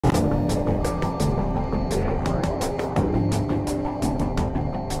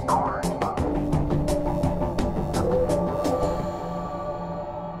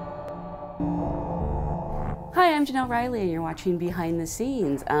I'm Jenelle Riley, and you're watching Behind the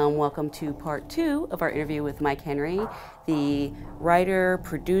Scenes. Welcome to part 2 of our interview with Mike Henry, the writer,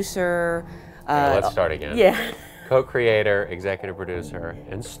 producer. Let's start again. Yeah. Co-creator, executive producer,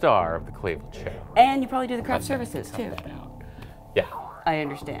 and star of the Cleveland Show. And you probably do the craft services too. Yeah. I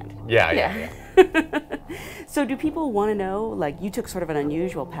understand. Yeah. So do people want to know, like, you took sort of an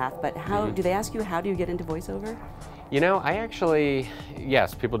unusual path, but how do they ask you, how do you get into voiceover? You know, I actually,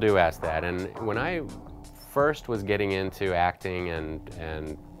 yes, people do ask that. And when I first was getting into acting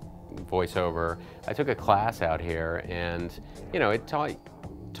and voiceover, I took a class out here, and, you know, it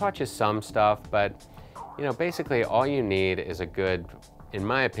taught you some stuff, but, you know, basically all you need is a good, in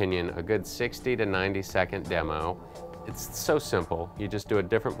my opinion, a good 60 to 90 second demo. It's so simple. You just do a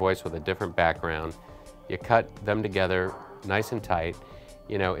different voice with a different background. You cut them together nice and tight.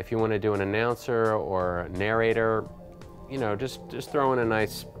 You know, if you want to do an announcer or a narrator, you know, just throw in a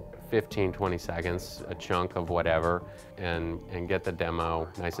nice 15, 20 seconds, a chunk of whatever, and get the demo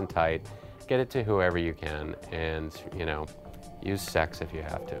nice and tight. Get it to whoever you can, and, you know, use sex if you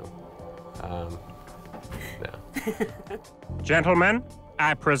have to. No. Gentlemen,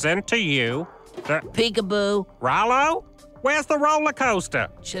 I present to you the Peekaboo. Rollo. Where's the roller coaster?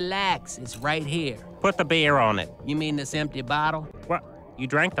 Chillax, it's right here. Put the beer on it. You mean this empty bottle? What? You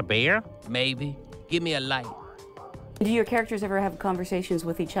drank the beer? Maybe. Give me a light. Do your characters ever have conversations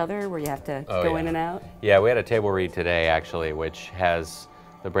with each other where you have to go in and out? Yeah, we had a table read today, actually, which has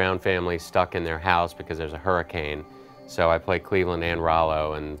the Brown family stuck in their house because there's a hurricane. So I play Cleveland and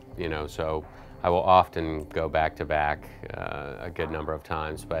Rollo, and, you know, so I will often go back to back a good number of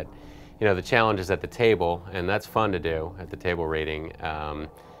times. But, you know, the challenge is at the table, and that's fun to do at the table reading. And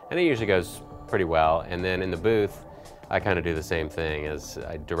it usually goes pretty well. And then in the booth, I kind of do the same thing, as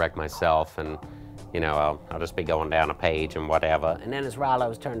I direct myself, and, you know, I'll just be going down a page and whatever. And then it's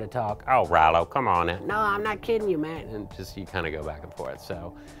Rollo's turn to talk. Oh, Rollo, come on now. No, I'm not kidding you, man. And just, you kind of go back and forth.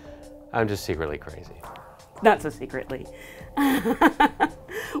 So I'm just secretly crazy. Not so secretly.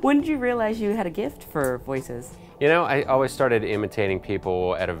 When did you realize you had a gift for voices? You know, I always started imitating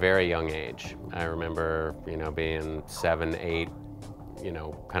people at a very young age. I remember, you know, being 7, 8, you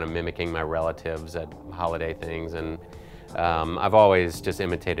know, kind of mimicking my relatives at holiday things, and I've always just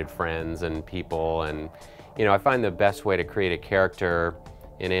imitated friends and people, and, you know, I find the best way to create a character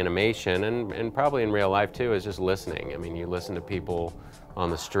in animation, and probably in real life too, is just listening. I mean, you listen to people on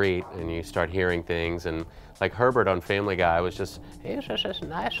the street and you start hearing things, and like Herbert on Family Guy was just, he's just this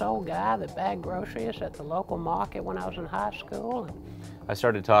nice old guy that bagged groceries at the local market when I was in high school. And I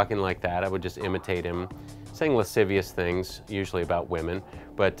started talking like that. I would just imitate him, saying lascivious things, usually about women.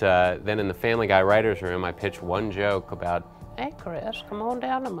 But then in the Family Guy writer's room, I pitched one joke about, hey Chris, come on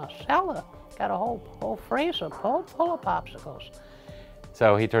down to my cellar. Got a whole freezer full of popsicles.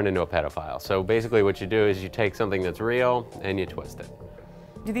 So he turned into a pedophile. So basically what you do is you take something that's real and you twist it.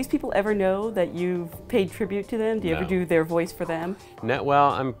 Do these people ever know that you've paid tribute to them? Do you ever do their voice for them? No,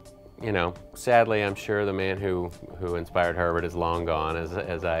 well, you know, sadly, I'm sure the man who inspired Herbert is long gone,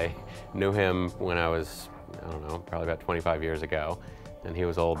 as I knew him when I was, I don't know, probably about 25 years ago, and he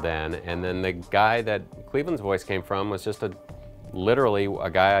was old then. And then the guy that Cleveland's voice came from was just literally a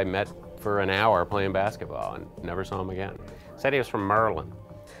guy I met for an hour playing basketball and never saw him again. Said he was from Maryland.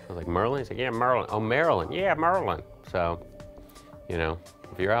 I was like, Maryland? He said, yeah, Maryland. Oh, Maryland. Yeah, Maryland. So, you know,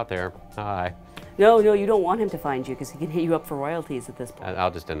 if you're out there, hi. No, you don't want him to find you because he can hit you up for royalties at this point. I'll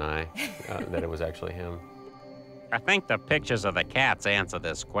just deny that it was actually him. I think the pictures of the cats answer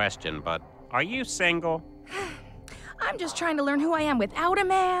this question, but are you single? I'm just trying to learn who I am without a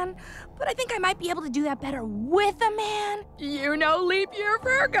man, but I think I might be able to do that better with a man. You know, leap year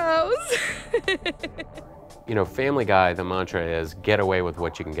Virgos. You know, Family Guy, the mantra is get away with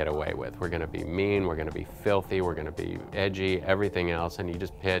what you can get away with. We're going to be mean, we're going to be filthy, we're going to be edgy, everything else, and you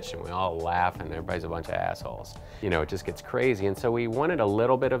just pitch and we all laugh and everybody's a bunch of assholes. You know, it just gets crazy, and so we wanted a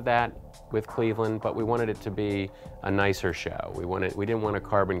little bit of that with Cleveland, but we wanted it to be a nicer show. We didn't want a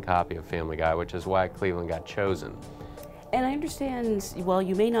carbon copy of Family Guy, which is why Cleveland got chosen. And I understand, while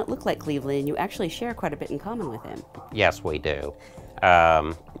you may not look like Cleveland, you actually share quite a bit in common with him. Yes, we do.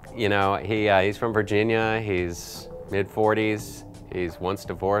 You know, he's from Virginia, he's mid-40s, he's once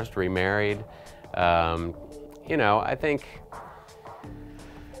divorced, remarried. You know, I think,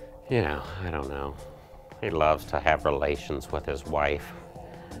 you know, I don't know. He loves to have relations with his wife.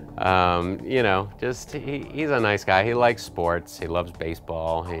 You know, just, he's a nice guy. He likes sports, he loves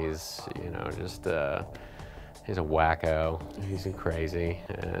baseball, he's, you know, just, he's a wacko, he's crazy,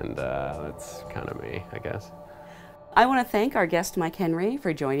 and that's kind of me, I guess. I want to thank our guest, Mike Henry,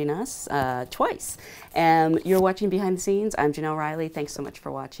 for joining us twice. You're watching Behind the Scenes. I'm Jenelle Riley. Thanks so much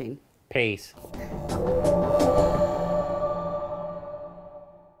for watching. Peace.